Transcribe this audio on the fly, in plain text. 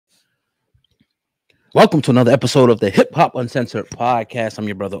Welcome to another episode of the Hip Hop Uncensored podcast. I'm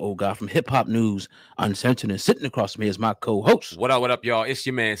your brother, Oga, from Hip Hop News Uncensored, and sitting across from me is my co-host. What up, y'all? It's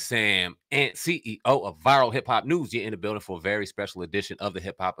your man, Sam, and CEO of Viral Hip Hop News. You're in the building for a very special edition of the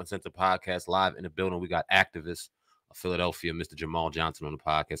Hip Hop Uncensored podcast. Live in the building, we got activist of Philadelphia, Mr. Jamal Johnson, on the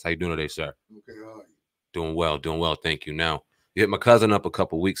podcast. How you doing today, sir? Okay, all right. Doing well. Thank you. Now, you hit my cousin up a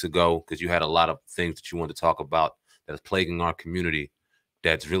couple weeks ago because you had a lot of things that you wanted to talk about that's plaguing our community,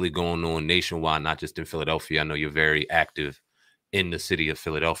 that's really going on nationwide, not just in Philadelphia. I know you're very active in the city of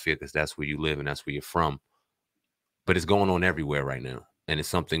Philadelphia because that's where you live and that's where you're from. But it's going on everywhere right now. And it's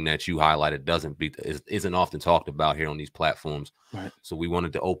something that you highlighted isn't often talked about here on these platforms. Right. So we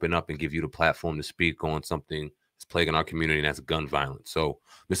wanted to open up and give you the platform to speak on something that's plaguing our community, and that's gun violence. So,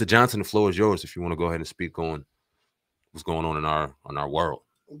 Mr. Johnson, the floor is yours if you want to go ahead and speak on what's going on in our world.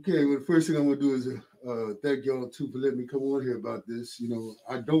 Okay, well, the first thing I'm going to do is thank y'all, too, for letting me come on here about this. You know,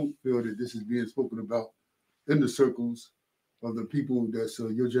 I don't feel that this is being spoken about in the circles of the people that's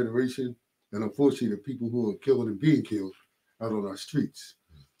your generation, and unfortunately, the people who are killing and being killed out on our streets.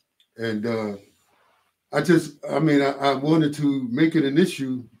 And I wanted to make it an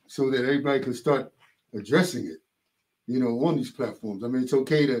issue so that everybody can start addressing it, you know, on these platforms. I mean, it's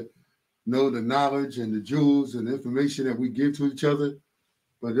okay to know the knowledge and the jewels and the information that we give to each other,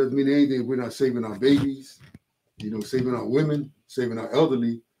 but it doesn't mean anything if we're not saving our babies, you know, saving our women, saving our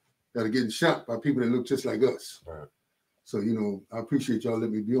elderly that are getting shot by people that look just like us. Right. So, you know, I appreciate y'all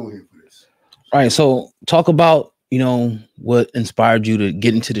letting me be on here for this. All right, so talk about, you know, what inspired you to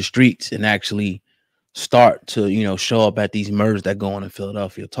get into the streets and actually start to, you know, show up at these murders that go on in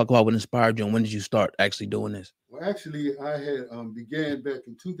Philadelphia. Talk about what inspired you and when did you start actually doing this? Well, actually, I had began back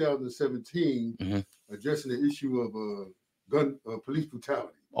in 2017 addressing the issue of police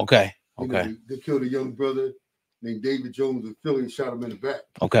brutality. Okay. You know, they killed a young brother named David Jones in Philly and shot him in the back.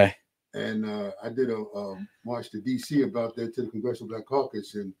 Okay. And I did a march to D.C. about that, to the Congressional Black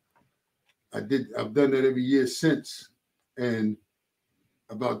Caucus, and I've done that every year since. And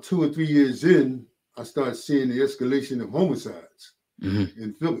about 2 or 3 years in, I started seeing the escalation of homicides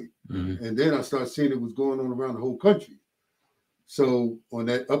in Philly. And then I started seeing it was going on around the whole country. So on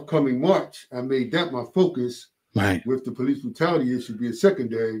that upcoming march, I made that my focus, with the police brutality issue being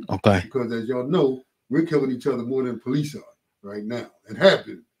secondary. Okay. Because as y'all know, we're killing each other more than police are right now, and have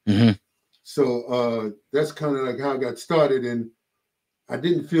been. So that's kind of like how I got started. And I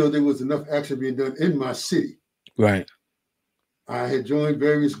didn't feel there was enough action being done in my city. Right. I had joined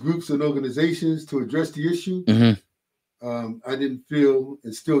various groups and organizations to address the issue. I didn't feel,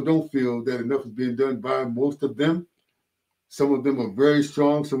 and still don't feel, that enough is being done by most of them. Some of them are very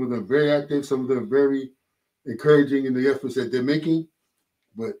strong. Some of them are very active. Some of them are very encouraging in the efforts that they're making.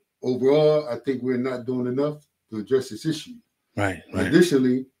 But overall, I think we're not doing enough to address this issue. Right.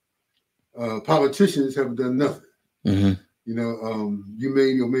 Additionally, politicians haven't done nothing. You know, you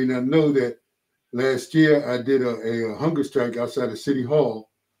may or may not know that last year I did a hunger strike outside of City Hall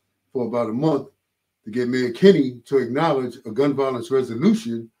for about a month to get Mayor Kenny to acknowledge a gun violence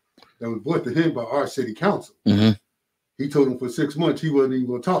resolution that was brought to him by our city council. He told him for 6 months he wasn't even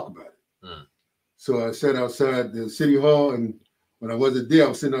going to talk about it. So I sat outside the City Hall, and when I wasn't there, I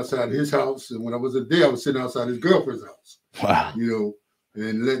was sitting outside his house. And when I wasn't there, I was sitting outside his girlfriend's house. Wow. You know,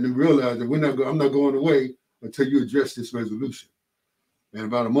 and letting them realize that I'm not going away until you address this resolution. And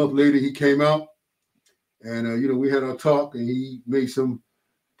about a month later, he came out, and you know, we had our talk, and he made some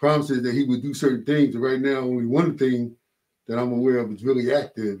promises that he would do certain things. And right now, only one thing that I'm aware of is really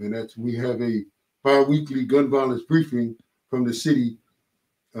active, and that's we have a bi-weekly gun violence briefing from the city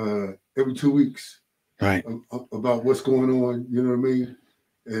every 2 weeks, right, about what's going on. You know what I mean?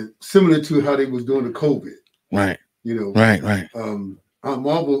 And similar to how they was doing the COVID. Right. You know. Right. I'm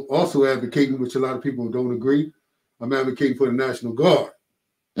also advocating, which a lot of people don't agree. I'm advocating for the National Guard.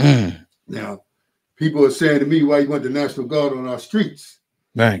 Now, people are saying to me, why you want the National Guard on our streets?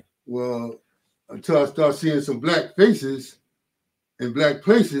 Right. Well, until I start seeing some black faces in black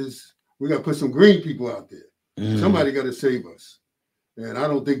places, we got to put some green people out there. Somebody got to save us. And I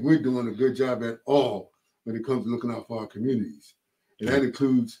don't think we're doing a good job at all when it comes to looking out for our communities. And that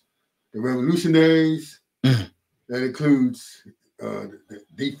includes the revolutionaries. That includes the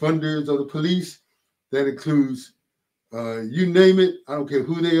defunders of the police. That includes, you name it. I don't care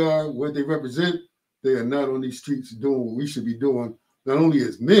who they are, what they represent. They are not on these streets doing what we should be doing, not only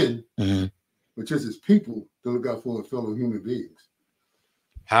as men, but just as people to look out for our fellow human beings.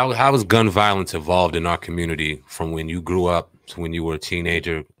 How has gun violence evolved in our community from when you grew up to when you were a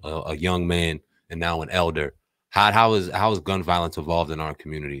teenager, a young man, and now an elder? How has gun violence evolved in our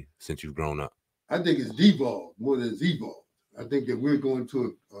community since you've grown up? I think it's devolved more than it's evolved. I think that we're going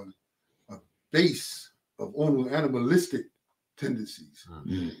to base of animalistic tendencies,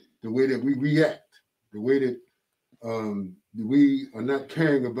 the way that we react, the way that we are not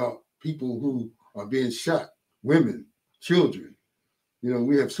caring about people who are being shot, women, children. You know,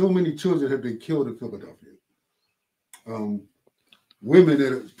 we have so many children have been killed in Philadelphia. Women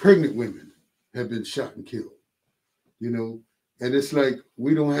that are pregnant women have been shot and killed. You know, and it's like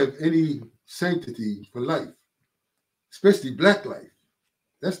we don't have any sanctity for life, especially Black life.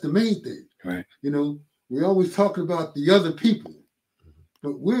 That's the main thing. Right. You know, we always talk about the other people,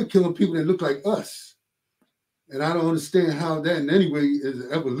 but we're killing people that look like us. And I don't understand how that in any way is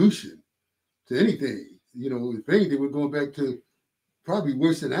an evolution to anything. You know, if anything, we're going back to probably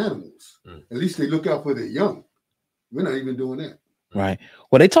worse than animals. At least they look out for their young. We're not even doing that. Right.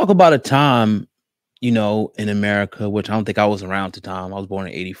 Well, they talk about a time, you know, in America, which I don't think I was around at the time. I was born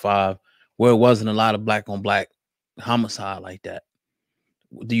in '85, where it wasn't a lot of black on black homicide like that.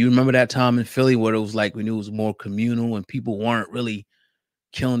 Do you remember that time in Philly where it was like when it was more communal and people weren't really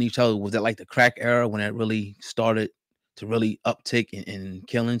killing each other? Was that like the crack era when it really started to really uptick in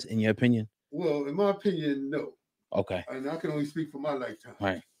killings, in your opinion? Well, in my opinion, no. Okay. And I can only speak for my lifetime.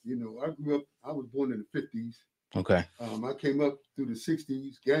 Right. You know, I was born in the 50s. Okay. I came up through the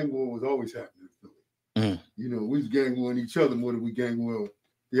 60s. Gang war was always happening in Philly. You know, we was gang warring each other more than we gang war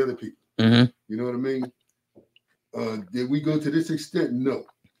the other people. You know what I mean? Did we go to this extent? No,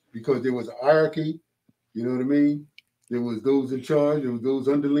 because there was a hierarchy. You know what I mean? There was those in charge. There was those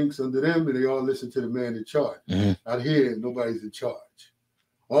underlings under them, and they all listened to the man in charge. Out here, nobody's in charge.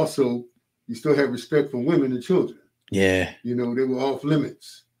 Also, you still have respect for women and children. Yeah. You know, they were off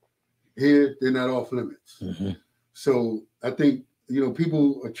limits. Here, they're not off limits. So I think, you know,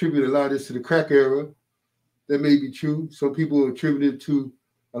 people attribute a lot of this to the crack era. That may be true. Some people attribute it to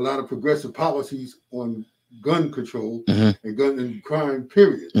a lot of progressive policies on gun control and gun and crime,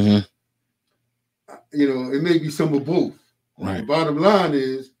 period. You know, it may be some of both. Right. The bottom line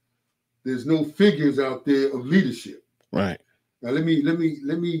is there's no figures out there of leadership. Right. Now let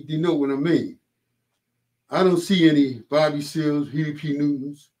me denote what I mean. I don't see any Bobby Seals, Huey P.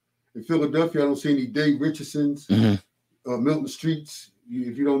 Newtons. In Philadelphia, I don't see any Dave Richardsons, Milton Streets.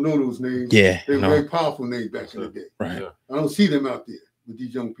 If you don't know those names, yeah, they were very powerful names back in the day. Right. I don't see them out there with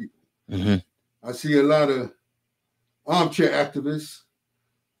these young people. I see a lot of armchair activists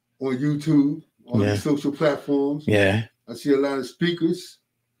on YouTube, on these social platforms. Yeah. I see a lot of speakers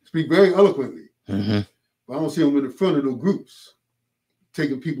speak very eloquently. But I don't see them in the front of those groups,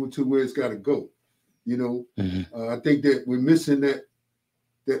 taking people to where it's got to go. You know, I think that we're missing that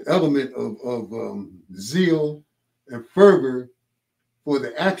element of zeal and fervor for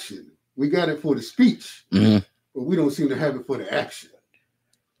the action. We got it for the speech, but we don't seem to have it for the action.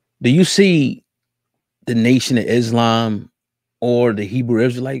 Do you see the Nation of Islam or the Hebrew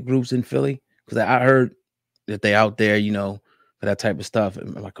Israelite groups in Philly? Because I heard that they out there, you know, for that type of stuff.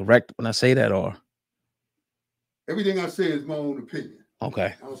 Am I correct when I say that, or? Everything I say is my own opinion.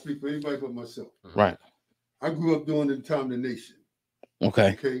 Okay. I don't speak for anybody but myself. Right. I grew up during the time of the Nation.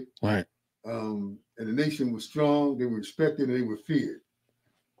 Okay. Okay. Right. And the Nation was strong. They were respected and they were feared.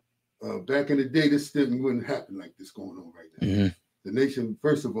 Back in the day, this thing wouldn't happen like this going on right now. The Nation,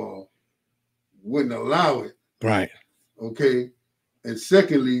 first of all, wouldn't allow it. Right. Okay. And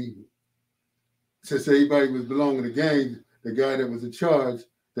secondly, since everybody was belonging to gangs, the guy that was in charge,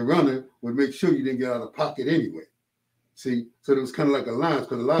 the runner, would make sure you didn't get out of pocket anyway. See, so there was kind of like a line,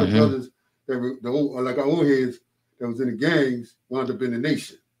 because a lot of brothers that were like our old heads that was in the gangs wound up in the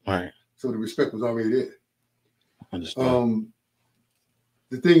Nation. Right. So the respect was already there. Understand.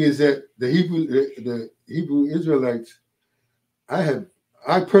 The thing is that the Hebrew Israelites,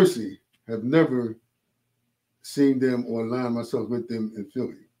 I personally have never seen them or aligned myself with them in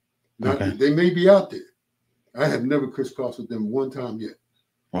Philly. They may be out there. I have never crisscrossed with them one time yet.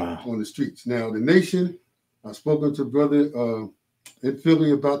 Wow. On the streets. Now the Nation, I've spoken to brother in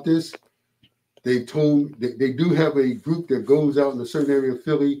Philly about this. They told they do have a group that goes out in a certain area of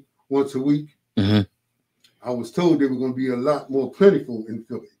Philly once a week. I was told they were going to be a lot more plentiful in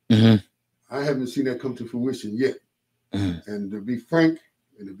Philly. I haven't seen that come to fruition yet. And to be frank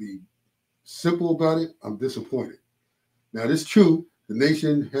and to be simple about it, I'm disappointed. Now, it's true. The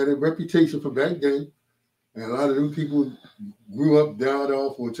Nation had a reputation for back then. And a lot of them people grew up, died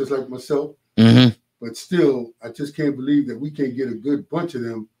off, or just like myself. But still, I just can't believe that we can't get a good bunch of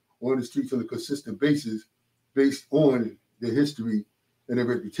them on the streets on a consistent basis based on their history and their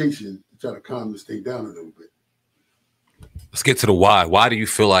reputation to try to calm this thing down a little bit. Let's get to the why. Why do you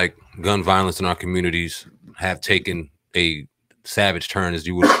feel like gun violence in our communities have taken a savage turn, as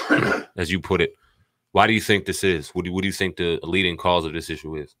you put it? Why do you think this is? What do you think the leading cause of this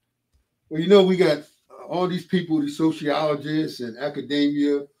issue is? Well, we got all these people, these sociologists and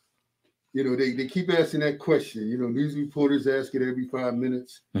academia. They keep asking that question. News reporters ask it every 5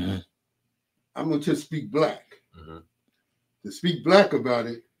 minutes. Mm-hmm. I'm going to just speak black. Mm-hmm. To speak black about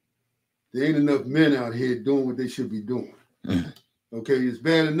it, there ain't enough men out here doing what they should be doing. Mm-hmm. Okay, it's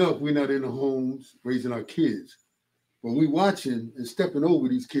bad enough we're not in the homes raising our kids, but we watching and stepping over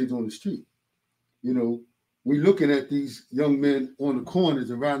these kids on the street. We looking at these young men on the corners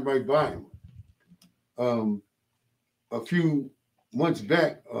and riding right by them. A few months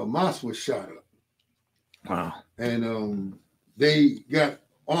back, a mosque was shot up. Wow. And they got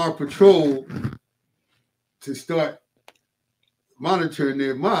our patrol to start monitoring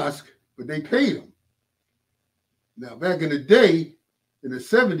their mosque, but they paid them. Now, back in the day, in the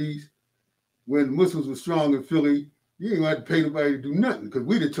 70s, when Muslims were strong in Philly, you ain't had to pay nobody to do nothing because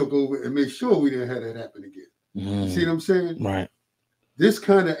we done took over and made sure we didn't have that happen again. You see what I'm saying? Right. This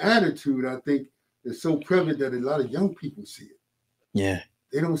kind of attitude, I think, is so prevalent that a lot of young people see it. Yeah.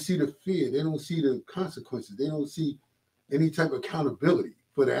 They don't see the fear. They don't see the consequences. They don't see any type of accountability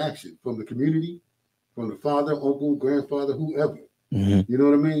for the action from the community, from the father, uncle, grandfather, whoever. Mm-hmm. You know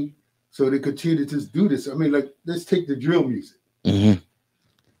what I mean? So they continue to just do this. I mean, like, let's take the drill music.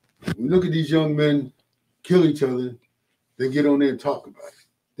 Mm-hmm. We look at these young men kill each other. They get on there and talk about it.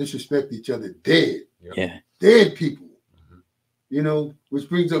 Disrespect each other. Dead. Yeah. Dead people. Mm-hmm. Which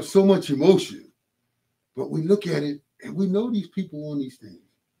brings up so much emotion. But we look at it and we know these people on these things.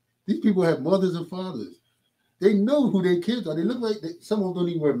 These people have mothers and fathers. They know who their kids are. They look like some of them don't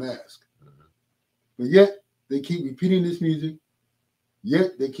even wear masks. Mm-hmm. But yet they keep repeating this music.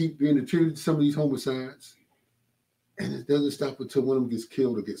 Yet they keep being attributed to some of these homicides. And it doesn't stop until one of them gets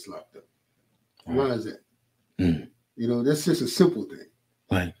killed or gets locked up. Right. Why is that? Mm. That's just a simple thing.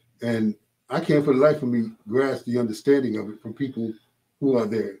 Right. And I can't for the life of me grasp the understanding of it from people who are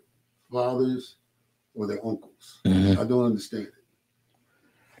their fathers or their uncles. Mm-hmm. I don't understand it.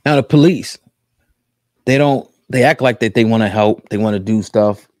 Now the police, they act like that they want to help, they want to do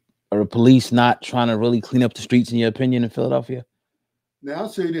stuff. Are the police not trying to really clean up the streets, in your opinion, in Philadelphia? Now I'll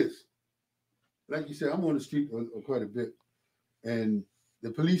say this. Like you said, I'm on the street quite a bit. And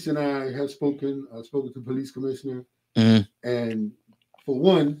the police and I have spoken. I've spoken to the police commissioner. Mm-hmm. And for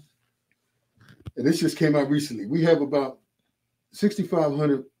one, and this just came out recently, we have about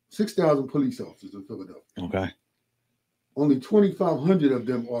 6,000 police officers in Philadelphia. Okay. Only 2,500 of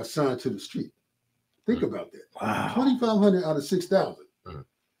them are assigned to the street. Think about that. Wow. 2,500 out of 6,000. Mm-hmm.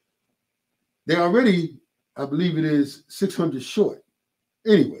 They're already, I believe it is, 600 short.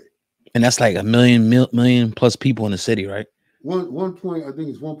 Anyway. And that's like a million plus people in the city, right? One point, I think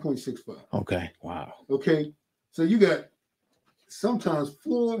it's 1.65. Okay. Wow. Okay. So you got sometimes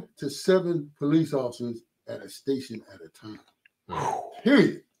 4 to 7 police officers at a station at a time.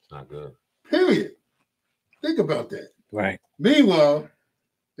 Period. It's not good. Period. Think about that. Right. Meanwhile,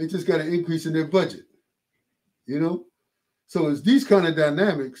 they just got an increase in their budget. So it's these kind of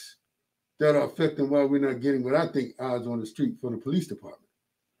dynamics that are affecting why we're not getting what I think odds on the street from the police department.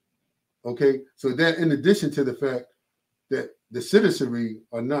 Okay. So that, in addition to the fact that the citizenry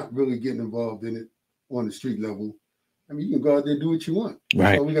are not really getting involved in it on the street level. I mean, you can go out there and do what you want.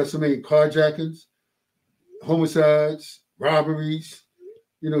 Right. So we got so many carjackings, homicides, robberies,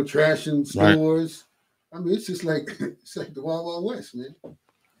 trashing stores. Right. I mean, it's just like the Wild Wild West, man.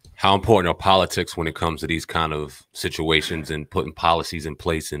 How important are politics when it comes to these kind of situations and putting policies in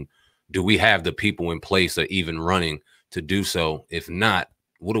place? And do we have the people in place or even running to do so? If not,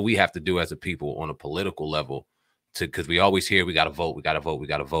 what do we have to do as a people on a political level? Because we always hear we got to vote, we got to vote, we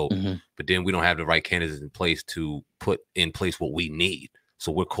got to vote. Mm-hmm. But then we don't have the right candidates in place to put in place what we need.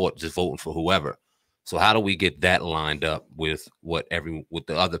 So we're caught just voting for whoever. So how do we get that lined up with with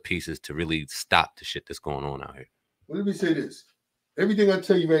the other pieces to really stop the shit that's going on out here? Well, let me say this. Everything I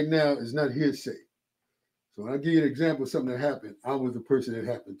tell you right now is not hearsay. So when I give you an example of something that happened, I was the person that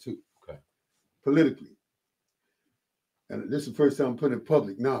happened to. Okay. Politically. And this is the first time I'm putting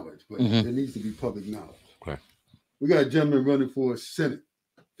public knowledge, but mm-hmm. There needs to be public knowledge. Okay. We got a gentleman running for Senate,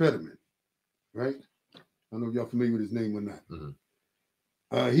 Fetterman, right? I don't know if y'all familiar with his name or not.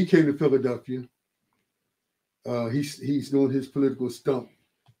 Mm-hmm. He came to Philadelphia. He's doing his political stump.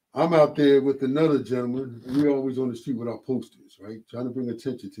 I'm out there with another gentleman, and we're always on the street with our posters, right? Trying to bring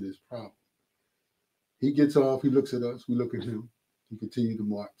attention to this problem. He gets off, he looks at us, we look at him. He continues to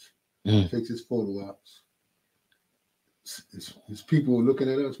march, takes his photo ops. His people are looking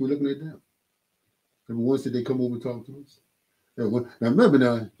at us, we're looking at them. Never once did they come over and talk to us. Now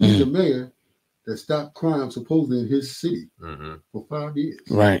remember, he's a mayor that stopped crime supposedly in his city for 5 years.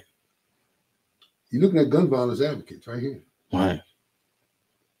 Right. You're looking at gun violence advocates right here. Right.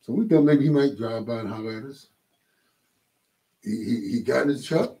 So we thought maybe he might drive by and holler at us. He got in his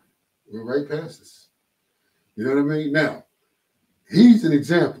truck, went right past us. You know what I mean? Now, he's an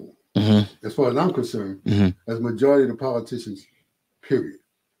example, as far as I'm concerned, as majority of the politicians, period.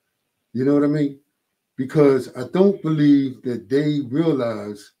 You know what I mean? Because I don't believe that they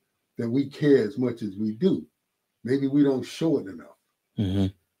realize that we care as much as we do. Maybe we don't show it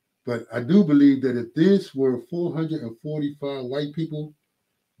enough. But I do believe that if this were 445 white people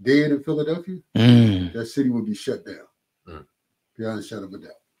dead in Philadelphia, that city would be shut down. Beyond a shadow of a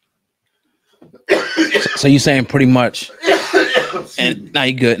doubt. So you're saying pretty much, and now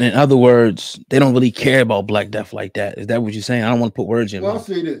you're good. And in other words, they don't really care about Black Death like that. Is that what you're saying? I don't want to put words in. Well, I'll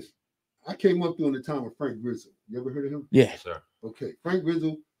say this. I came up during the time of Frank Rizzo. You ever heard of him? Yeah. Sir. Okay. Frank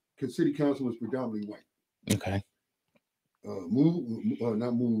Rizzo, city council was predominantly white. Okay.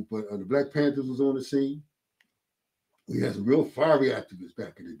 Not Move, but the Black Panthers was on the scene. We had some real fiery activists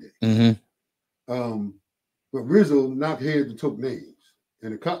back in the day. But Rizzo knocked heads and took names.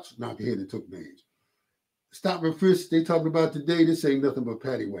 And the cops knocked heads and took names. Stop and frisk they talking about today, this ain't nothing but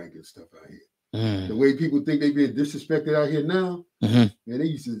paddy wagon stuff out here. The way people think they being disrespected out here now, man, they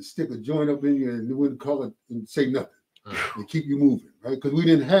used to stick a joint up in you and they wouldn't call it and say nothing. And keep you moving, right? Because we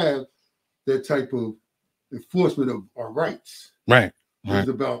didn't have that type of enforcement of our rights. Right. It was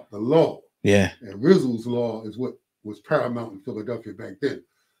about the law. Yeah. And Rizzo's law is what was paramount in Philadelphia back then.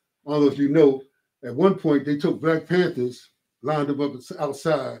 I don't know if you know, at one point they took Black Panthers, lined them up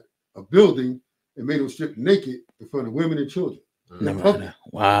outside a building, and made them strip naked in front of women and children.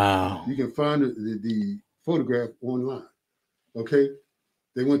 Wow. You can find the photograph online. Okay?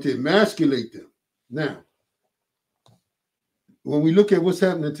 They want to emasculate them. Now, when we look at what's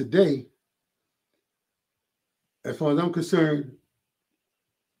happening today, as far as I'm concerned,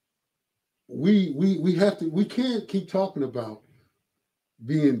 we can't keep talking about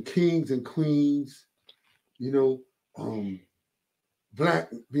being kings and queens, you know,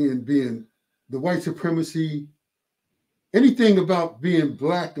 Black being the white supremacy, anything about being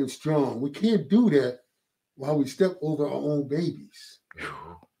Black and strong. We can't do that while we step over our own babies.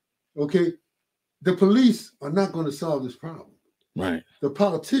 Okay? The police are not going to solve this problem. Right. The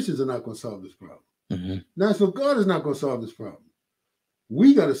politicians are not going to solve this problem. National Guard is not going to solve this problem.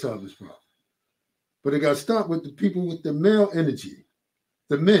 We got to solve this problem. But it got to start with the people with the male energy,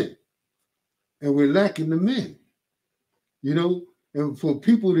 the men. And we're lacking the men. You know, and for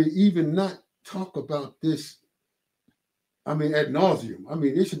people to even not talk about this, I mean, ad nauseum. I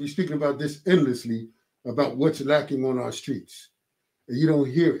mean, they should be speaking about this endlessly, about what's lacking on our streets. And you don't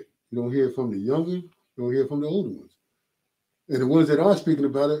hear it. You don't hear it from the younger, you don't hear it from the older ones. And the ones that are speaking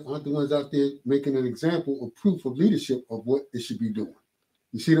about it aren't the ones out there making an example or proof of leadership of what it should be doing.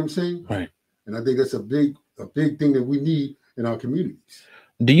 You see what I'm saying? Right. And I think that's a big thing that we need in our communities.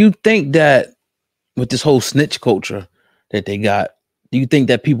 Do you think that with this whole snitch culture that they got, do you think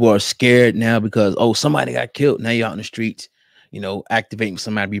that people are scared now because, oh, somebody got killed, now you're out in the streets, you know, activating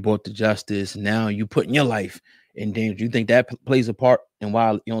somebody to be brought to justice, now you putting your life in danger? Do you think that plays a part in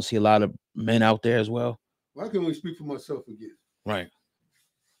why you don't see a lot of men out there as well? Well, I can only speak for myself again. Right.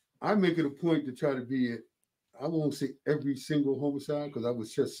 I make it a point to try to be at, I won't say every single homicide because I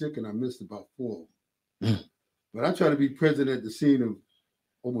was just sick and I missed about 4 of them. But I try to be present at the scene of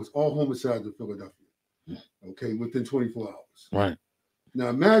almost all homicides in Philadelphia, okay, within 24 hours. Right. Now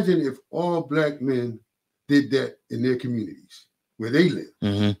imagine if all Black men did that in their communities where they live.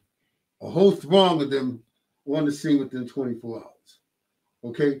 A whole throng of them on the scene within 24 hours.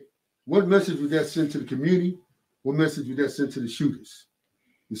 Okay? What message would that send to the community? What message would that send to the shooters?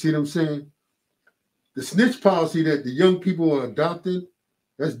 You see what I'm saying? The snitch policy that the young people are adopting,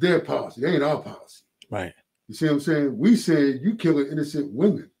 that's their policy. That ain't our policy. Right. You see what I'm saying? We said you killing innocent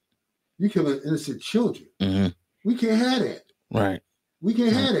women. You killing innocent children. We can't have that. Right. We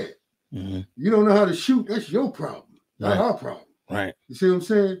can't have that. You don't know how to shoot, that's your problem, not our problem. Right. You see what I'm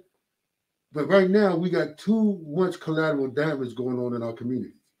saying? But right now, we got too much collateral damage going on in our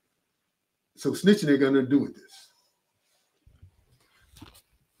communities. So snitching ain't got nothing to do with this.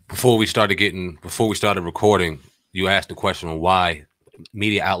 Before we started recording, you asked the question on why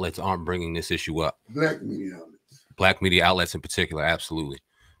media outlets aren't bringing this issue up. Black media outlets. Black media outlets in particular, absolutely.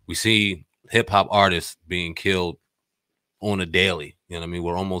 We see hip-hop artists being killed on a daily. You know what I mean?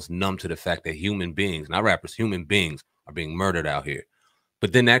 We're almost numb to the fact that human beings, not rappers, human beings are being murdered out here.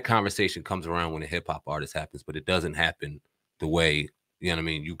 But then that conversation comes around when a hip-hop artist happens, but it doesn't happen the way, you know what I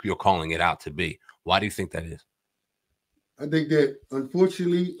mean, you're calling it out to be. Why do you think that is? I think that,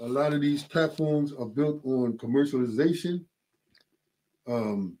 unfortunately, a lot of these platforms are built on commercialization,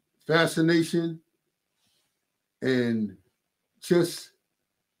 fascination, and just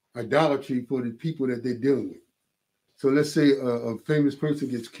idolatry for the people that they're dealing with. So let's say a famous person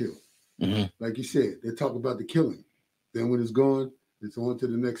gets killed. Like you said, they talk about the killing. Then when it's gone, it's on to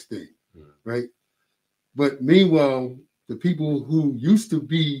the next thing, right? But meanwhile, the people who used to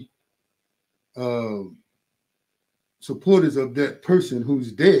be supporters of that person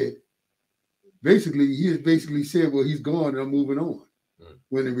who's dead, he has basically said, well, he's gone and I'm moving on.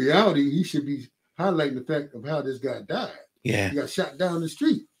 When in reality, he should be highlighting the fact of how this guy died. Yeah. He got shot down the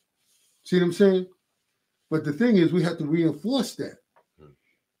street. See what I'm saying? But the thing is, we have to reinforce that.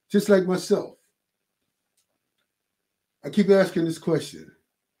 Just like myself. I keep asking this question.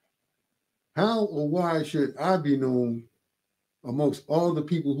 How or why should I be known amongst all the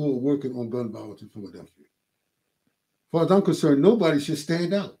people who are working on gun violence in Philadelphia? As far as I'm concerned, nobody should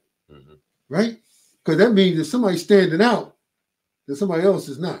stand out. Right? Because that means if somebody's standing out, then somebody else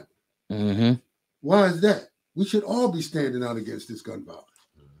is not. Why is that? We should all be standing out against this gun violence.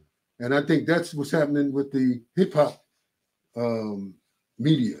 And I think that's what's happening with the hip-hop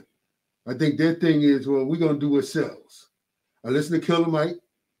media. I think their thing is, well, we're going to do what sells. I listen to Killer Mike,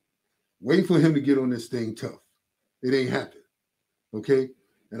 wait for him to get on this thing tough. It ain't happened, okay?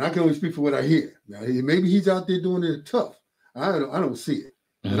 And I can only speak for what I hear. Now, maybe he's out there doing it tough. I don't see it.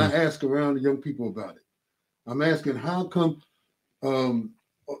 And I ask around the young people about it. I'm asking, how come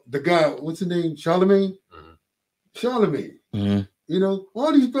the guy, what's his name, Charlemagne? Charlemagne. You know,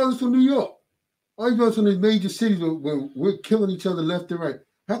 all these brothers from New York, all these brothers from these major cities where we're killing each other left and right.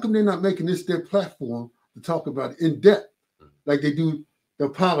 How come they're not making this their platform to talk about it in depth like they do the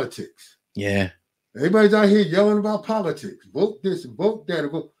politics? Yeah. Everybody's out here yelling about politics. Vote this, vote that.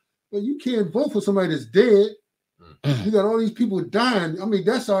 Vote. But you can't vote for somebody that's dead. You got all these people dying. I mean,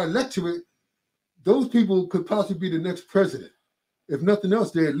 that's our electorate. Those people could possibly be the next president. If nothing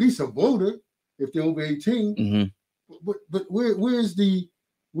else, they're at least a voter if they're over 18. But where's the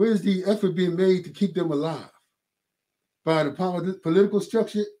effort being made to keep them alive? By the political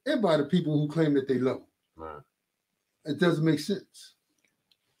structure and by the people who claim that they love them. It doesn't make sense.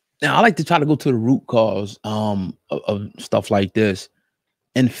 Now, I like to try to go to the root cause of stuff like this.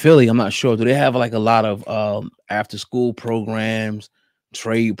 In Philly, I'm not sure. Do they have like a lot of after school programs,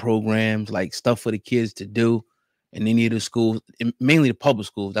 trade programs, like stuff for the kids to do? And any of the schools, mainly the public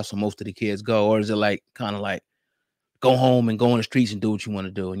schools, that's where most of the kids go. Or is it like kind of like go home and go on the streets and do what you want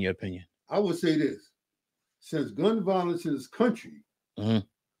to do, in your opinion? I would say this. Since gun violence in this country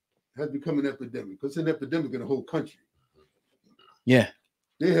has become an epidemic, because it's an epidemic in the whole country. Yeah.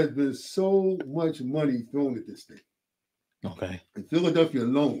 There has been so much money thrown at this thing. Okay. In Philadelphia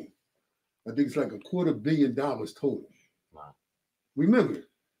alone, I think it's like $250 million total. Wow. Remember,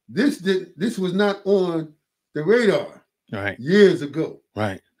 this was not on the radar years ago.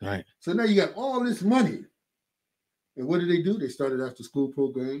 Right. So now you got all this money. And what did? They started after school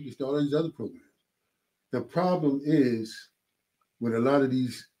programs. They started all these other programs. The problem is with a lot of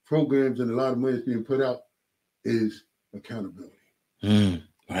these programs and a lot of money that's being put out is accountability.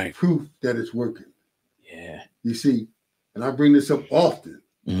 Right. Proof that it's working. Yeah. You see, and I bring this up often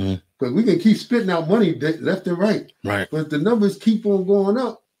because we can keep spitting out money left and right. Right. But if the numbers keep on going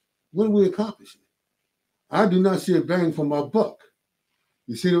up, what are we accomplishing? I do not see a bang for my buck.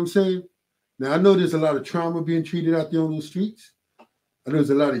 You see what I'm saying? Now, I know there's a lot of trauma being treated out there on those streets. I know there's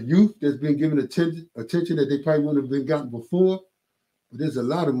a lot of youth that's been given attention that they probably wouldn't have been gotten before. But there's a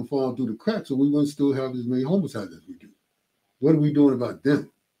lot of them falling through the cracks, so we wouldn't still have as many homicides as we do. What are we doing about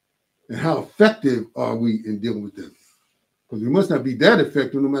them? And how effective are we in dealing with them? Because we must not be that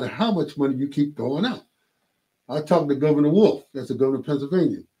effective no matter how much money you keep throwing out. I talked to Governor Wolf, that's the governor of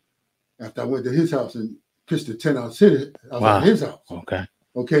Pennsylvania, after I went to his house and pitched a 10-ounce cigarette outside his house.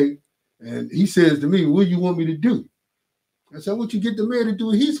 Okay. And he says to me, what do you want me to do? I said, I want you to get the mayor to do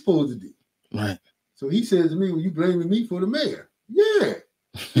what he's supposed to do. Right. So he says to me, well, you blaming me for the mayor? Yeah.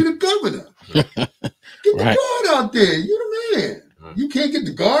 You're the governor. Get the guard out there. You're the man. You can't get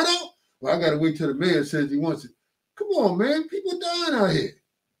the guard out? Well, I got to wait till the mayor says he wants it. Come on, man. People dying out here.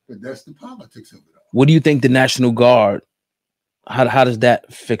 But that's the politics of it all. What do you think the National Guard, how does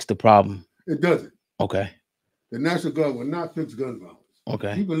that fix the problem? It doesn't. Okay. The National Guard will not fix gun violence.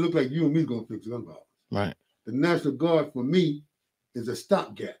 Okay. People look like you and me going to fix gun violence. Right. The National Guard, for me, is a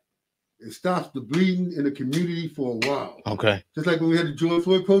stopgap. It stops the bleeding in the community for a while. Okay. Just like when we had the George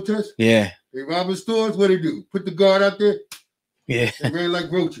Floyd protest. Yeah. They robbing stores. What they do? Put the guard out there. Yeah. They ran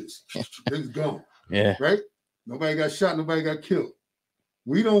like roaches. They's gone. Yeah. Right? Nobody got shot. Nobody got killed.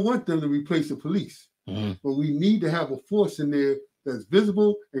 We don't want them to replace the police. But we need to have a force in there that's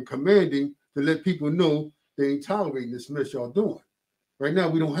visible and commanding to let people know they ain't tolerating this mess y'all doing. Right now,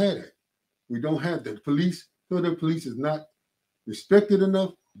 we don't have that. We don't have that. The police is not respected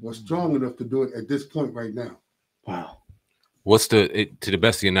enough or strong enough to do it at this point right now. Wow. What's to the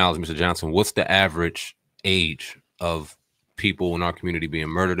best of your knowledge, Mr. Johnson, what's the average age of people in our community being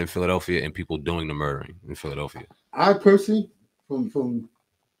murdered in Philadelphia and people doing the murdering in Philadelphia? I personally, from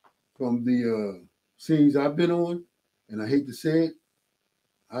the scenes I've been on, and I hate to say it,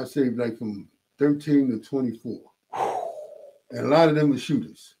 I say like from 13 to 24. And a lot of them are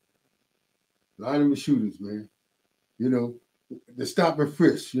shooters. A lot of them are shooters, man. You know, the stop and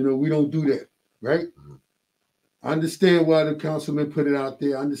frisk, you know, we don't do that, right? I understand why the councilman put it out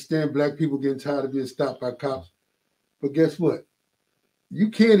there. I understand black people getting tired of being stopped by cops. But guess what? You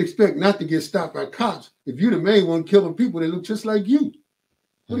can't expect not to get stopped by cops if you're the main one killing people that look just like you.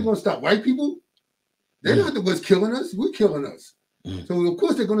 What are you going to stop white people? They're not the ones killing us. We're killing us. So, of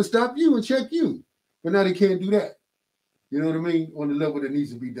course, they're going to stop you and check you. But now they can't do that. You know what I mean? On the level that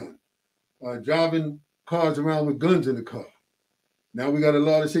needs to be done. Driving cars around with guns in the car. Now we got a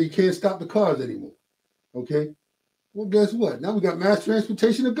law that say you can't stop the cars anymore. Okay? Well, guess what? Now we got mass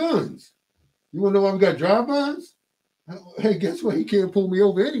transportation of guns. You want to know why we got drive-bys? Hey, guess what? He can't pull me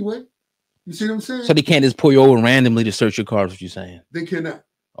over anyway. You see what I'm saying? So they can't just pull you over randomly to search your car, is what you're saying? They cannot.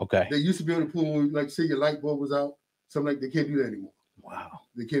 Okay. They used to be able to pull, like, say your light bulb was out. Something like they can't do that anymore. Wow.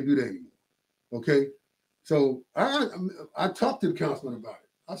 They can't do that anymore. Okay? So I talked to the councilman about it.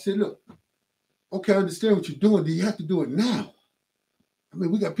 I said, look, okay, I understand what you're doing. Do you have to do it now? I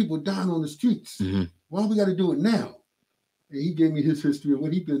mean, we got people dying on the streets. Why we got to do it now? And he gave me his history of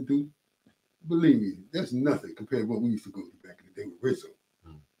what he's been through. Believe me, that's nothing compared to what we used to go through back in the day with Rizzo.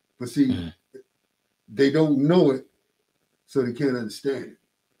 But see, they don't know it, so they can't understand it.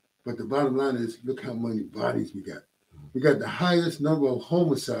 But the bottom line is, look how many bodies we got. We got the highest number of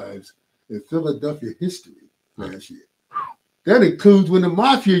homicides in Philadelphia history last year. That includes when the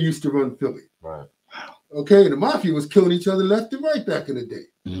mafia used to run Philly. Right. Okay, the mafia was killing each other left and right back in the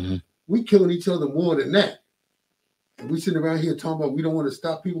day. We killing each other more than that. And we sitting around here talking about we don't want to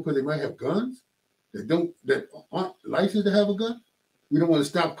stop people because they might have guns that aren't licensed to have a gun. We don't want to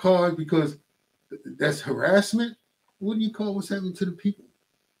stop cars because that's harassment. What do you call what's happening to the people?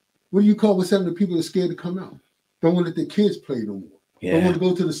 What do you call what's happening to people that are scared to come out? Don't want to let their kids play no more. Don't want to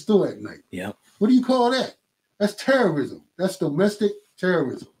go to the store at night. What do you call that? That's terrorism. That's domestic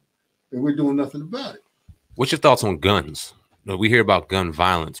terrorism. And we're doing nothing about it. What's your thoughts on guns? We hear about gun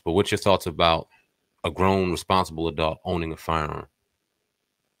violence, but what's your thoughts about a grown, responsible adult owning a firearm?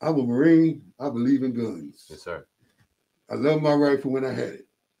 I'm a Marine. I believe in guns. Yes, sir. I love my rifle when I had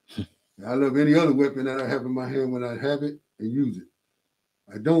it. I love any other weapon that I have in my hand when I have it and use it.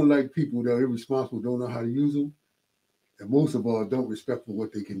 I don't like people that are irresponsible, don't know how to use them, and most of all, don't respect for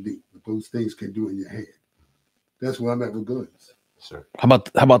what they can do, what those things can do in your hand. That's where I'm at with guns. Sir. How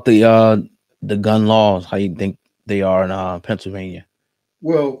about the gun laws? How you think they are in Pennsylvania?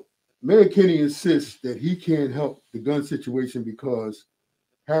 Well, Mayor Kinney insists that he can't help the gun situation because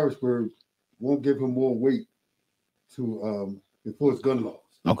Harrisburg won't give him more weight to enforce gun laws.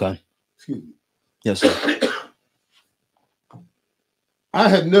 Okay. Excuse me. Yes, sir. I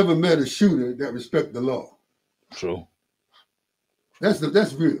have never met a shooter that respects the law. True. That's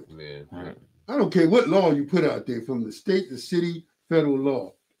real. Man. I don't care what law you put out there, from the state, the city, federal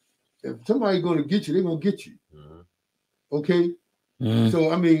law. If somebody's going to get you, they're going to get you. Okay?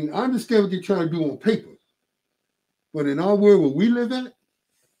 So, I mean, I understand what they're trying to do on paper. But in our world where we live at,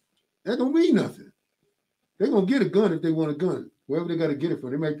 that don't mean nothing. They're going to get a gun if they want a gun. Wherever they got to get it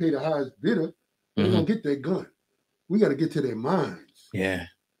from. They might pay the highest bidder. They're going to get that gun. We got to get to their minds. Yeah.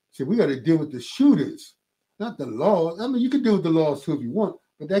 See, we got to deal with the shooters, not the law. I mean, you can deal with the laws too if you want,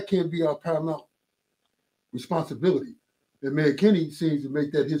 but that can't be our paramount responsibility. And Mayor Kinney seems to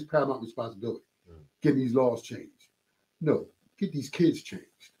make that his paramount responsibility, getting these laws changed. No, get these kids changed.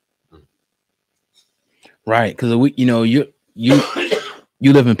 Right, because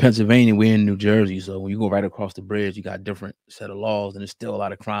you live in Pennsylvania, we're in New Jersey, so when you go right across the bridge, you got a different set of laws, and there's still a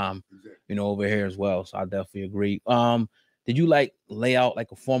lot of crime, over here as well. So I definitely agree. Did you lay out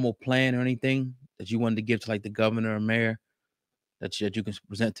a formal plan or anything that you wanted to give to the governor or mayor that you can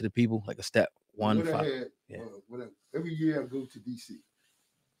present to the people, like a step one? Every year I go to DC.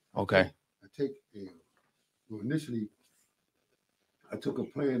 Okay. I take initially I took a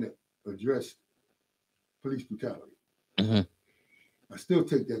plan that addressed police brutality. I still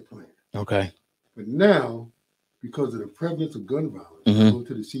take that plan. Okay. But now, because of the prevalence of gun violence, I go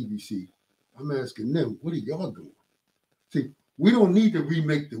to the CDC. I'm asking them, what are y'all doing? See, we don't need to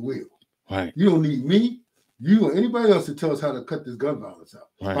remake the wheel. Right. You don't need me, you, or anybody else to tell us how to cut this gun violence out.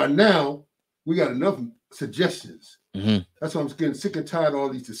 Right. By now, we got enough suggestions. That's why I'm getting sick and tired of all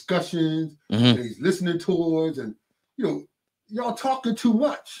these discussions, and these listening tours, and y'all talking too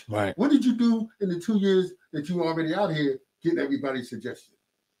much. Right. What did you do in the 2 years that you were already out here getting everybody's suggestions?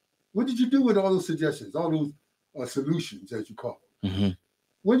 What did you do with all those suggestions, all those solutions, as you call them? Mm-hmm.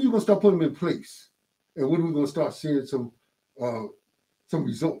 When are you going to start putting them in place? And when are we going to start seeing some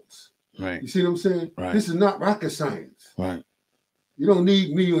results? Right. You see what I'm saying? Right. This is not rocket science. Right. You don't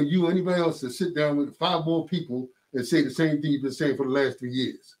need me or you or anybody else to sit down with 5 more people and say the same thing you've been saying for the last 3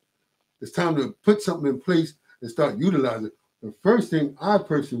 years. It's time to put something in place and start utilizing it. The first thing I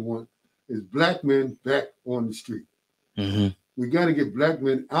personally want is black men back on the street. Mm-hmm. We got to get black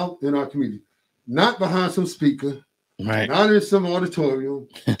men out in our community, not behind some speaker, Right. not in some auditorium,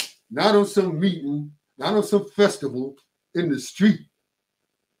 not on some meeting, not on some festival, in the street,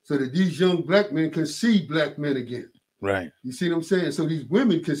 so that these young black men can see black men again. Right. You see what I'm saying? So these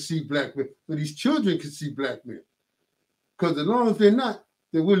women can see black men, so these children can see black men. Because as long as they're not,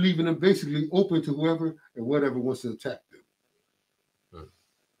 then we're leaving them basically open to whoever and whatever wants to attack them.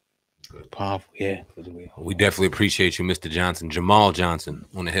 Good. Powerful. Yeah. We definitely appreciate you, Mr. Johnson. Jamal Johnson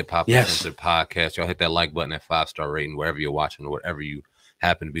on the Hip Hop Uncensored podcast. Y'all hit that like button, that 5-star rating, wherever you're watching or wherever you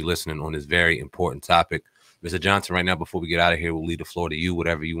happen to be listening on this very important topic. Mr. Johnson, right now, before we get out of here, we'll leave the floor to you,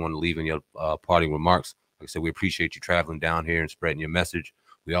 whatever you want to leave in your parting remarks. Like I said, we appreciate you traveling down here and spreading your message.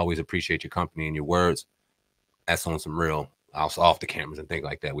 We always appreciate your company and your words. That's on some real, off the cameras and things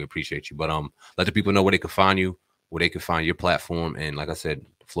like that. We appreciate you. But let the people know where they can find you, where they can find your platform. And like I said,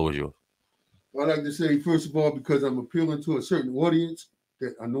 the floor is yours. I'd like to say, first of all, because I'm appealing to a certain audience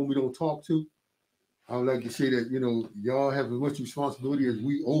that I know we don't talk to, I would like to say that, y'all have as much responsibility as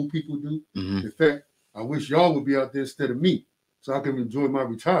we old people do. Mm-hmm. In fact, I wish y'all would be out there instead of me so I can enjoy my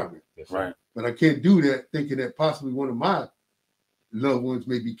retirement. Yes, right. But I can't do that thinking that possibly one of my loved ones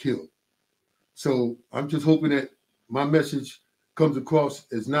may be killed. So I'm just hoping that my message comes across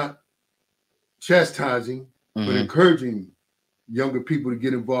as not chastising, but encouraging younger people to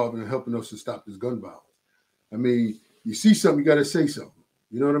get involved in helping us to stop this gun violence. I mean, you see something, you got to say something.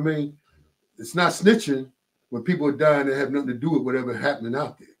 You know what I mean? It's not snitching when people are dying that have nothing to do with whatever happening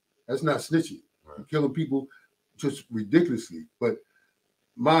out there. That's not snitching. Right. You're killing people just ridiculously. But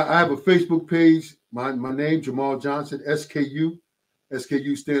I have a Facebook page. My name, Jamal Johnson, SKU.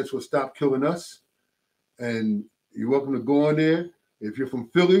 SKU stands for Stop Killing Us. And you're welcome to go on there. If you're from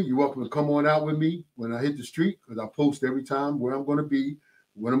Philly, you're welcome to come on out with me when I hit the street, because I post every time where I'm going to be,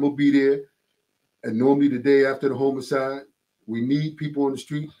 when I'm going to be there. And normally the day after the homicide, we need people on the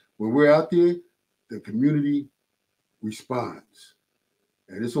street. When we're out there, the community responds.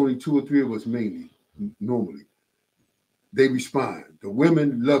 And it's only 2 or 3 of us mainly, normally. They respond. The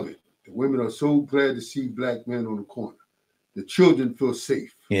women love it. The women are so glad to see black men on the corner. The children feel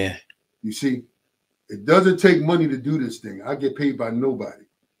safe. Yeah. You see? It doesn't take money to do this thing. I get paid by nobody.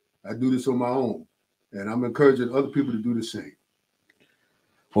 I do this on my own. And I'm encouraging other people to do the same.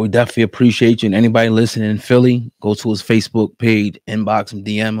 Well, we definitely appreciate you. And anybody listening in Philly, go to his Facebook page, inbox him,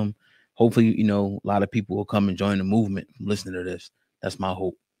 DM him. Hopefully, a lot of people will come and join the movement from listening to this. That's my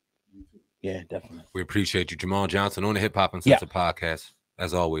hope. Yeah, definitely. We appreciate you, Jamal Johnson, on the Hip Hop Uncensored podcast.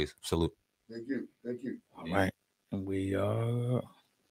 As always, salute. Thank you. Thank you. All right. And we are...